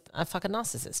dealing with a fucking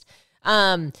narcissist.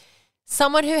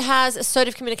 Someone who has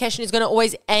assertive communication is going to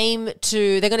always they're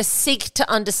going to seek to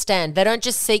understand. They don't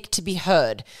just seek to be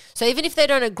heard. So even if they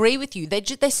don't agree with you, they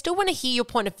still want to hear your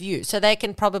point of view so they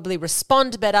can probably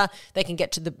respond better. They can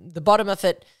get to the bottom of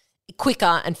it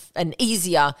quicker and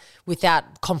easier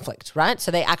without conflict, right?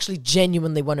 So they actually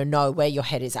genuinely want to know where your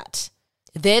head is at.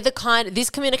 This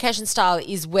communication style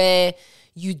is where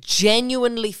you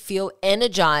genuinely feel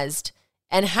energized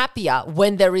and happier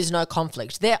when there is no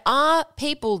conflict. There are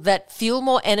people that feel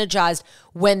more energized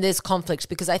when there's conflict,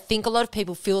 because I think a lot of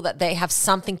people feel that they have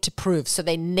something to prove. So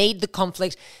they need the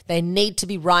conflict, they need to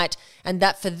be right, and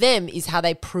that for them is how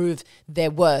they prove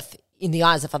their worth in the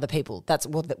eyes of other people. That's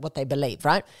what they believe,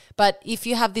 right? But if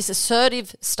you have this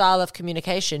assertive style of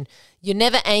communication, you're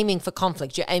never aiming for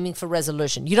conflict, you're aiming for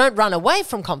resolution. You don't run away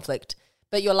from conflict,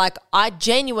 but you're like, I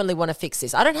genuinely want to fix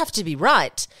this. I don't have to be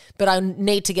right, but I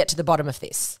need to get to the bottom of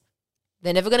this.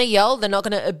 They're never going to yell. They're not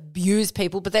going to abuse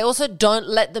people, but they also don't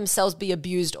let themselves be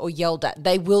abused or yelled at.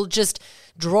 They will just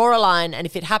draw a line, and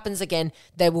if it happens again,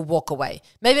 they will walk away.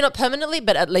 Maybe not permanently,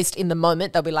 but at least in the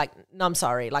moment, they'll be like, no, I'm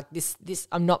sorry. Like this,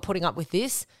 I'm not putting up with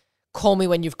this. Call me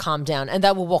when you've calmed down, and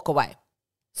they will walk away.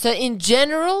 So in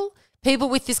general, people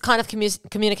with this kind of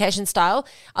communication style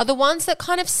are the ones that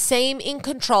kind of seem in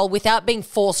control without being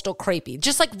forced or creepy.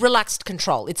 Just like relaxed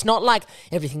control. It's not like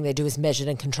everything they do is measured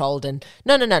and controlled and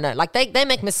no. Like they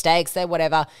make mistakes, they're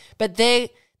whatever. But they're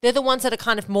the ones that are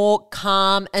kind of more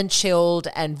calm and chilled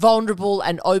and vulnerable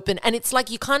and open. And it's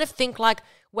like you kind of think like,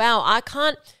 wow, I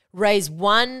can't raise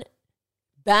one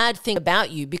bad thing about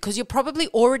you because you're probably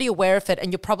already aware of it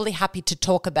and you're probably happy to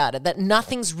talk about it. That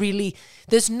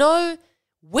there's no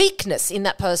weakness in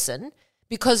that person,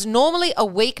 because normally a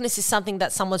weakness is something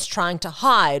that someone's trying to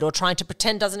hide or trying to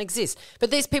pretend doesn't exist. But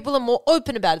these people are more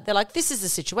open about it. They're like, this is the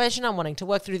situation, I'm wanting to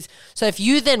work through this. So if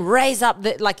you then raise up,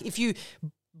 if you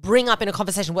bring up in a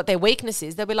conversation what their weakness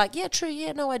is, they'll be like, yeah, true,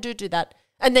 yeah, no, I do that.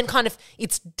 And then kind of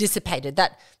it's dissipated.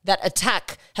 That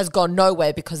attack has gone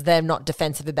nowhere because they're not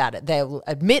defensive about it. They'll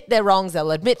admit their wrongs,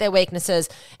 they'll admit their weaknesses,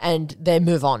 and they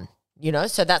move on.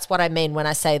 So that's what I mean when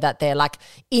I say that they're like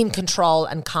in control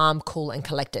and calm, cool, and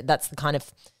collected. That's the kind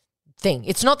of thing.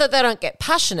 It's not that they don't get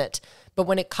passionate, but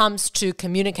when it comes to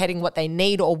communicating what they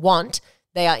need or want,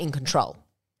 they are in control.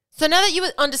 So now that you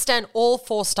understand all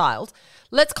 4 styles,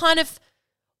 let's kind of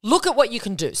look at what you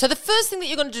can do. So the first thing that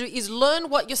you're going to do is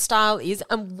learn what your style is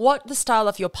and what the style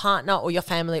of your partner or your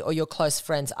family or your close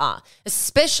friends are,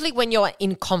 especially when you're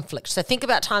in conflict. So think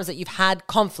about times that you've had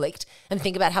conflict and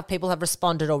think about how people have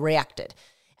responded or reacted.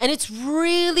 And it's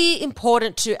really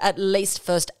important to at least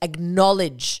first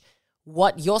acknowledge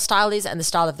what your style is and the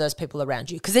style of those people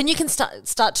around you, because then you can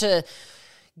start to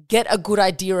get a good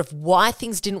idea of why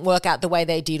things didn't work out the way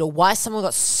they did or why someone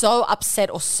got so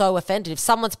upset or so offended. If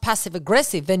someone's passive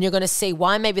aggressive, then you're going to see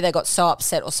why maybe they got so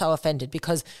upset or so offended,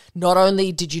 because not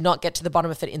only did you not get to the bottom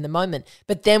of it in the moment,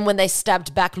 but then when they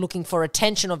stabbed back looking for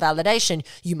attention or validation,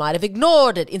 you might have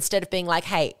ignored it instead of being like,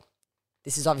 hey,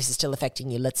 this is obviously still affecting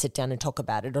you. Let's sit down and talk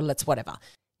about it, or let's whatever.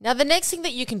 Now, the next thing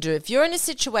that you can do, if you're in a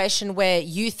situation where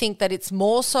you think that it's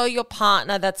more so your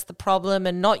partner that's the problem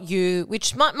and not you,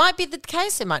 which might be the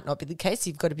case, it might not be the case.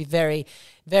 You've got to be very,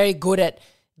 very good at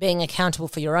being accountable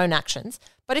for your own actions.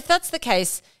 But if that's the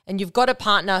case and you've got a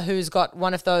partner who's got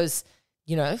one of those,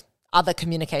 other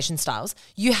communication styles,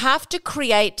 you have to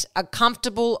create a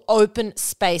comfortable, open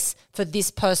space for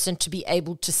this person to be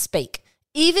able to speak.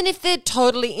 Even if they're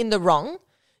totally in the wrong,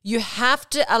 you have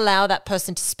to allow that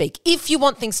person to speak if you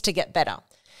want things to get better.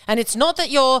 And it's not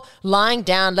that you're lying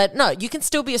down. No, you can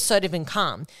still be assertive and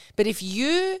calm. But if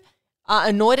you are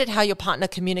annoyed at how your partner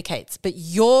communicates, but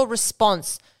your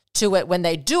response to it when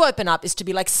they do open up is to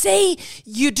be like, see,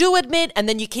 you do admit, and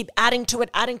then you keep adding to it.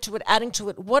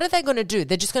 What are they going to do?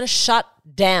 They're just going to shut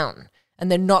down and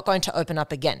they're not going to open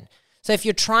up again. So if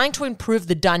you're trying to improve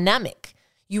the dynamic,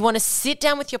 you want to sit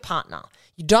down with your partner.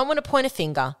 You don't want to point a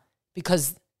finger,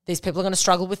 because these people are going to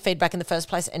struggle with feedback in the first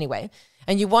place anyway.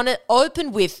 And you want to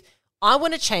open with, I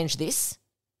want to change this.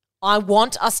 I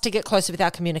want us to get closer with our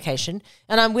communication.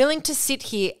 And I'm willing to sit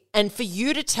here and for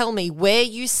you to tell me where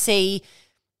you see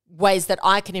ways that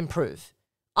I can improve.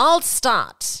 I'll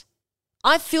start.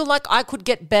 I feel like I could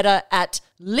get better at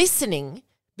listening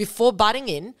before butting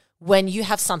in when you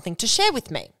have something to share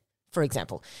with me, for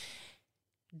example.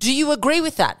 Do you agree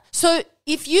with that? So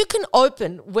if you can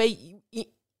open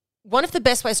one of the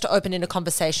best ways to open in a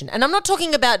conversation, and I'm not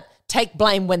talking about take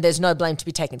blame when there's no blame to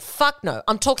be taken. Fuck no.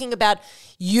 I'm talking about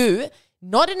you,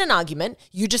 not in an argument,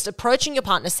 you just approaching your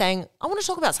partner saying, I want to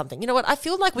talk about something. You know what? I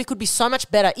feel like we could be so much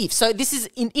better if. So this is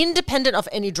independent of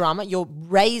any drama. You're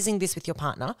raising this with your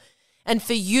partner. And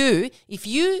for you, if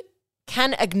you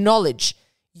can acknowledge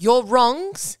your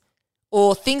wrongs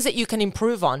or things that you can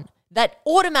improve on, that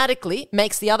automatically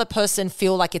makes the other person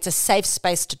feel like it's a safe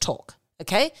space to talk,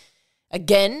 okay?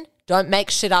 Again, don't make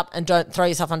shit up and don't throw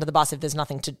yourself under the bus if there's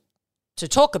nothing to to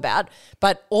talk about,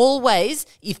 but always,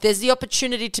 if there's the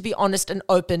opportunity to be honest and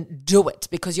open, do it,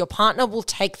 because your partner will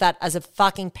take that as a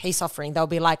fucking peace offering. They'll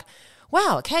be like,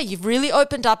 wow, okay, you've really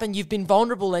opened up and you've been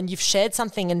vulnerable and you've shared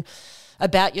something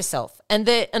about yourself. And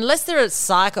unless they're a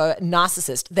psycho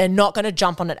narcissist, they're not going to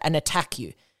jump on it and attack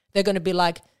you. They're going to be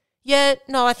like, yeah,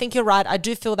 no, I think you're right. I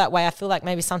do feel that way. I feel like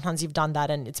maybe sometimes you've done that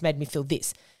and it's made me feel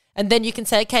this. And then you can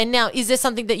say, okay, now, is there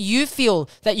something that you feel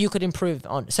that you could improve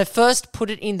on? So first put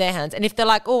it in their hands. And if they're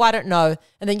like, oh, I don't know.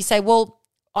 And then you say, well,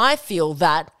 I feel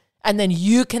that. And then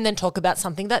you can then talk about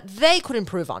something that they could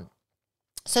improve on.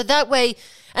 So that way,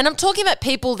 and I'm talking about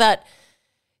people that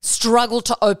struggle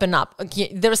to open up.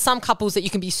 There are some couples that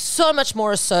you can be so much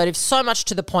more assertive, so much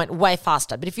to the point, way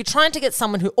faster. But if you're trying to get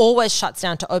someone who always shuts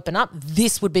down to open up,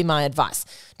 this would be my advice,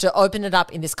 to open it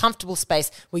up in this comfortable space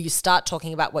where you start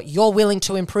talking about what you're willing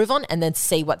to improve on and then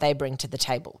see what they bring to the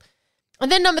table.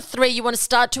 And then number 3, you want to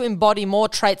start to embody more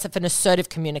traits of an assertive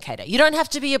communicator. You don't have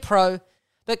to be a pro,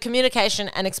 but communication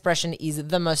and expression is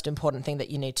the most important thing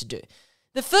that you need to do.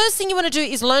 The first thing you want to do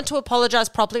is learn to apologize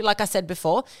properly, like I said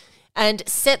before, and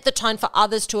set the tone for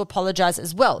others to apologize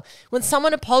as well. When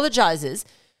someone apologizes,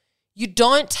 you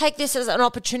don't take this as an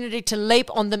opportunity to leap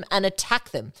on them and attack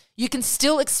them. You can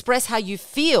still express how you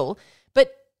feel,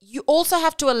 but you also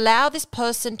have to allow this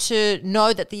person to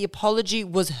know that the apology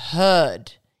was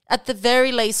heard. At the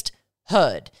very least,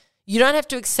 heard. You don't have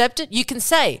to accept it. You can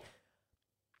say,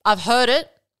 I've heard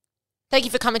it. Thank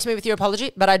you for coming to me with your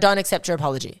apology, but I don't accept your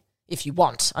apology. If you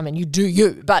want. I mean, you do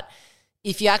you. But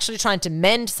if you're actually trying to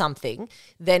mend something,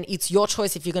 then it's your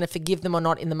choice if you're going to forgive them or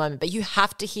not in the moment. But you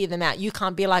have to hear them out. You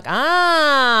can't be like,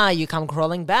 you come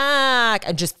crawling back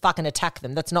and just fucking attack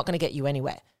them. That's not going to get you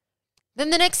anywhere. Then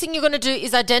the next thing you're going to do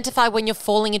is identify when you're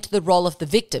falling into the role of the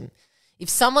victim. If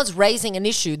someone's raising an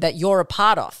issue that you're a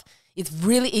part of, it's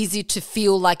really easy to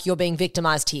feel like you're being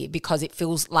victimized here because it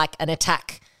feels like an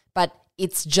attack. But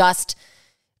it's just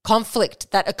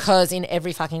conflict that occurs in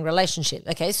every fucking relationship,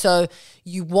 okay? So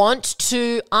you want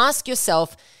to ask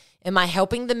yourself, am I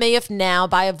helping the me of now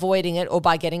by avoiding it or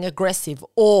by getting aggressive?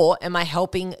 Or am I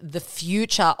helping the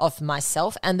future of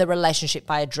myself and the relationship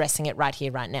by addressing it right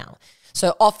here, right now?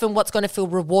 So often what's going to feel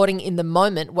rewarding in the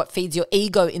moment, what feeds your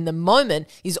ego in the moment,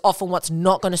 is often what's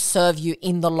not going to serve you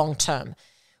in the long term.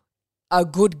 A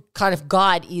good kind of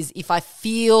guide is if I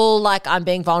feel like I'm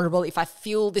being vulnerable, if I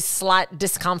feel this slight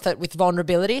discomfort with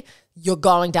vulnerability, you're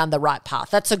going down the right path.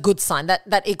 That's a good sign.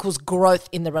 That equals growth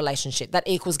in the relationship. That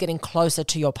equals getting closer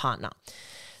to your partner.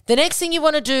 The next thing you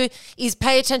want to do is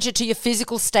pay attention to your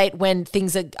physical state when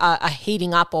things are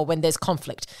heating up or when there's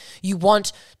conflict. You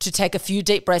want to take a few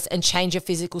deep breaths and change your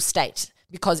physical state.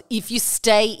 Because if you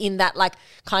stay in that like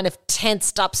kind of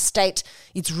tensed up state,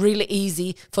 it's really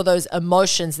easy for those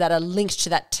emotions that are linked to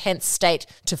that tense state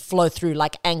to flow through,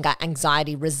 like anger,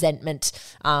 anxiety, resentment,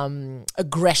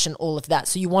 aggression, all of that.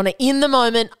 So you want to, in the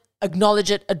moment,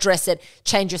 acknowledge it, address it,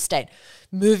 change your state.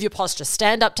 Move your posture,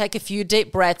 stand up, take a few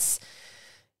deep breaths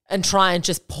and try and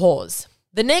just pause.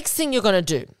 The next thing you're going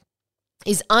to do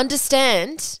is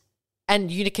understand,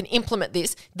 and you can implement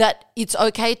this, that it's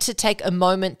okay to take a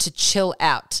moment to chill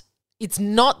out. It's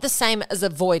not the same as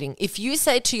avoiding. If you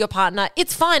say to your partner,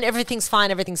 it's fine, everything's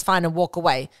fine, and walk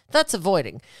away, that's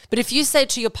avoiding. But if you say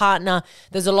to your partner,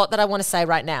 there's a lot that I want to say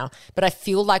right now, but I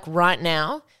feel like right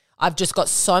now I've just got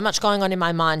so much going on in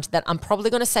my mind that I'm probably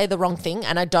going to say the wrong thing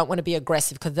and I don't want to be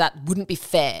aggressive because that wouldn't be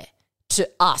fair to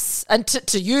us and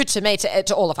to you, to me,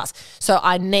 to all of us. So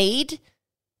I need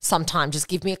some time. Just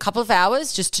give me a couple of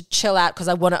hours just to chill out because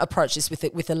I want to approach this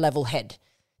with a level head.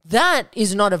 That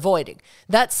is not avoiding.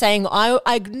 That's saying I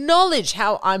acknowledge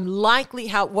how I'm likely,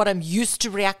 what I'm used to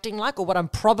reacting like or what I'm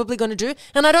probably going to do,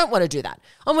 and I don't want to do that.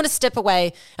 I want to step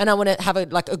away and I want to have a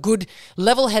good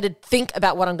level-headed think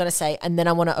about what I'm going to say, and then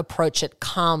I want to approach it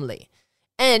calmly.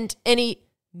 And any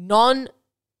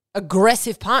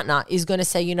non-aggressive partner is going to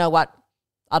say, you know what,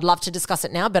 I'd love to discuss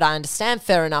it now, but I understand,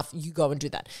 fair enough, you go and do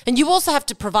that. And you also have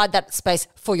to provide that space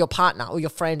for your partner or your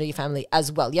friend or your family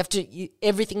as well.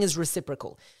 Everything is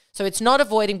reciprocal. So it's not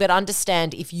avoiding, but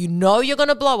understand if you know you're going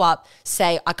to blow up,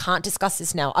 say, I can't discuss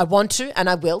this now. I want to and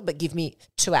I will, but give me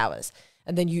 2 hours.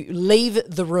 And then you leave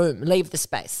the room, leave the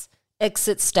space,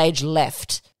 exit stage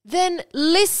left. Then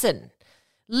listen.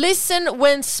 Listen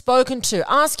when spoken to.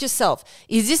 Ask yourself,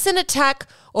 is this an attack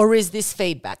or is this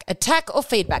feedback? Attack or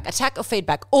feedback? Attack or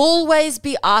feedback? Always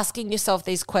be asking yourself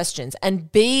these questions and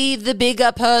be the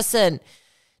bigger person.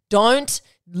 Don't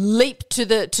leap to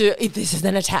if this is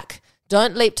an attack.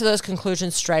 Don't leap to those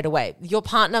conclusions straight away. Your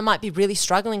partner might be really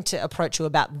struggling to approach you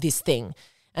about this thing.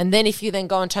 And then if you then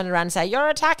go and turn around and say, you're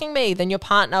attacking me, then your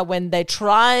partner, when they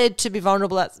tried to be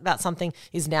vulnerable about something,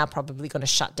 is now probably going to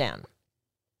shut down.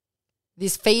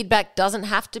 This feedback doesn't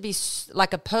have to be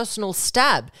like a personal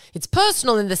stab. It's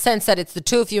personal in the sense that it's the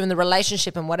two of you in the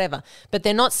relationship and whatever. But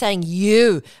they're not saying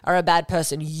you are a bad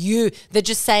person. They're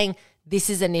just saying, this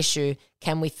is an issue.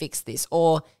 Can we fix this?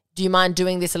 Or do you mind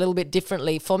doing this a little bit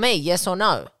differently for me? Yes or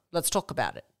no? Let's talk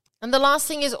about it. And the last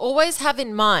thing is always have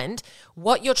in mind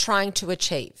what you're trying to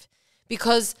achieve,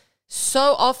 because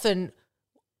so often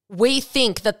we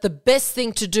think that the best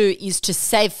thing to do is to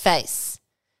save face.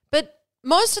 But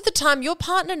most of the time, your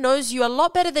partner knows you a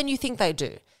lot better than you think they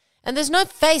do. And there's no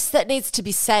face that needs to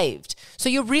be saved. So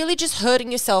you're really just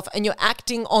hurting yourself and you're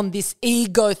acting on this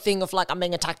ego thing of like, I'm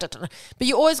being attacked. But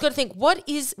you always got to think, what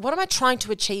am I trying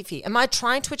to achieve here? Am I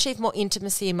trying to achieve more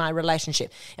intimacy in my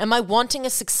relationship? Am I wanting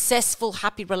a successful,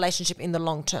 happy relationship in the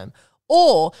long term?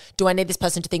 Or do I need this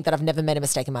person to think that I've never made a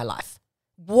mistake in my life?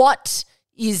 What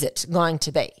is it going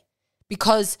to be?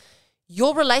 Because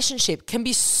your relationship can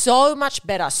be so much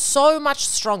better, so much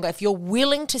stronger if you're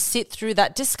willing to sit through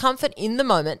that discomfort in the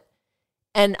moment.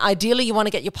 And ideally, you want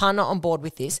to get your partner on board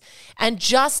with this and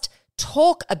just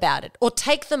talk about it, or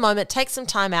take the moment, take some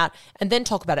time out and then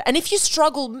talk about it. And if you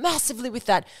struggle massively with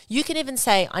that, you can even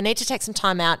say, I need to take some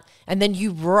time out, and then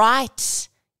you write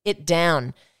it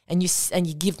down and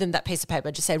you give them that piece of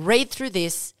paper. Just say, read through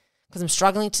this because I'm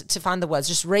struggling to find the words.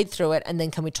 Just read through it and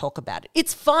then can we talk about it?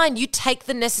 It's fine. You take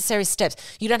the necessary steps.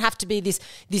 You don't have to be this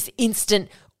instant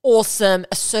awesome,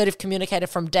 assertive communicator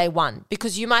from day one,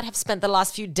 because you might have spent the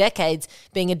last few decades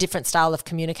being a different style of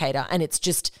communicator and it's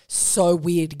just so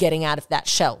weird getting out of that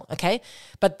shell, okay?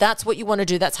 But that's what you want to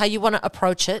do. That's how you want to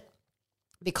approach it,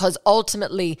 because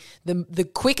ultimately the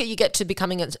quicker you get to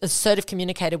becoming an assertive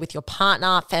communicator with your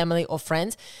partner, family, or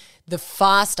friends, the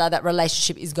faster that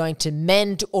relationship is going to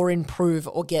mend or improve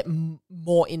or get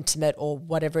more intimate, or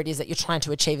whatever it is that you're trying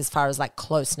to achieve as far as like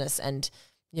closeness and,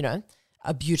 you know,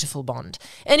 a beautiful bond.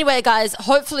 Anyway, guys,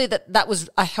 hopefully that was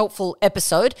a helpful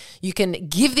episode. You can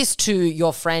give this to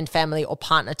your friend, family, or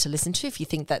partner to listen to if you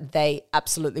think that they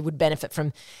absolutely would benefit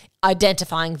from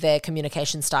identifying their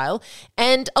communication style.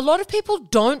 And a lot of people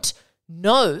don't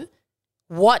know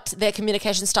what their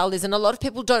communication style is, and a lot of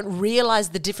people don't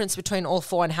realize the difference between all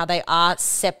four and how they are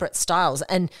separate styles.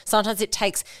 And sometimes it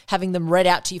takes having them read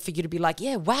out to you for you to be like,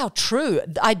 yeah, wow, true,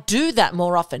 I do that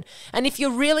more often. And if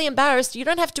you're really embarrassed, you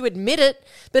don't have to admit it,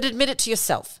 but admit it to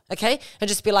yourself, okay? And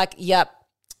just be like, yep,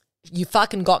 you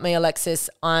fucking got me, Alexis.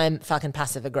 I'm fucking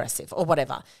passive aggressive or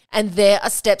whatever. And there are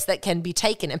steps that can be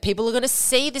taken, and people are going to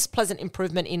see this pleasant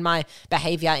improvement in my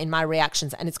behavior, in my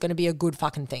reactions, and it's going to be a good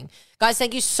fucking thing. Guys,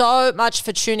 thank you so much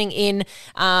for tuning in.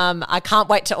 I can't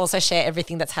wait to also share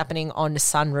everything that's happening on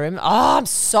Sunroom. Oh, I'm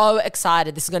so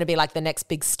excited. This is going to be like the next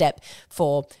big step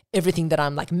for everything that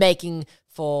I'm like making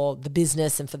for the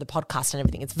business and for the podcast and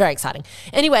everything. It's very exciting.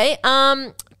 Anyway,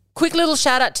 quick little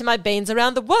shout out to my beans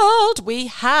around the world. We've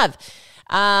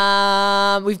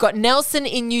got Nelson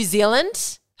in New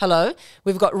Zealand. Hello.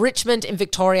 We've got Richmond in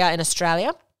Victoria in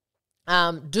Australia.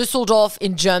 Dusseldorf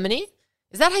in Germany.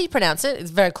 Is that how you pronounce it?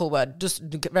 It's a very cool word.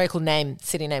 Very cool name,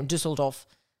 city name, Dusseldorf.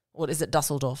 What is it?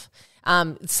 Dusseldorf.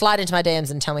 Slide into my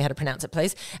DMs and tell me how to pronounce it,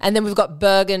 please. And then we've got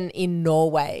Bergen in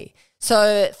Norway.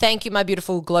 So thank you, my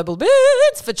beautiful global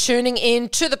beans, for tuning in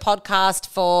to the podcast,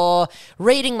 for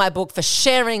reading my book, for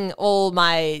sharing all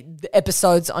my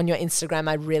episodes on your Instagram.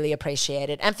 I really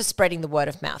appreciate it. And for spreading the word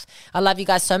of mouth. I love you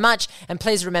guys so much. And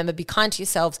please remember, be kind to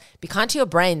yourselves, be kind to your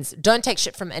brains. Don't take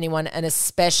shit from anyone, and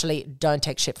especially don't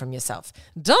take shit from yourself.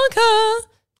 Danke!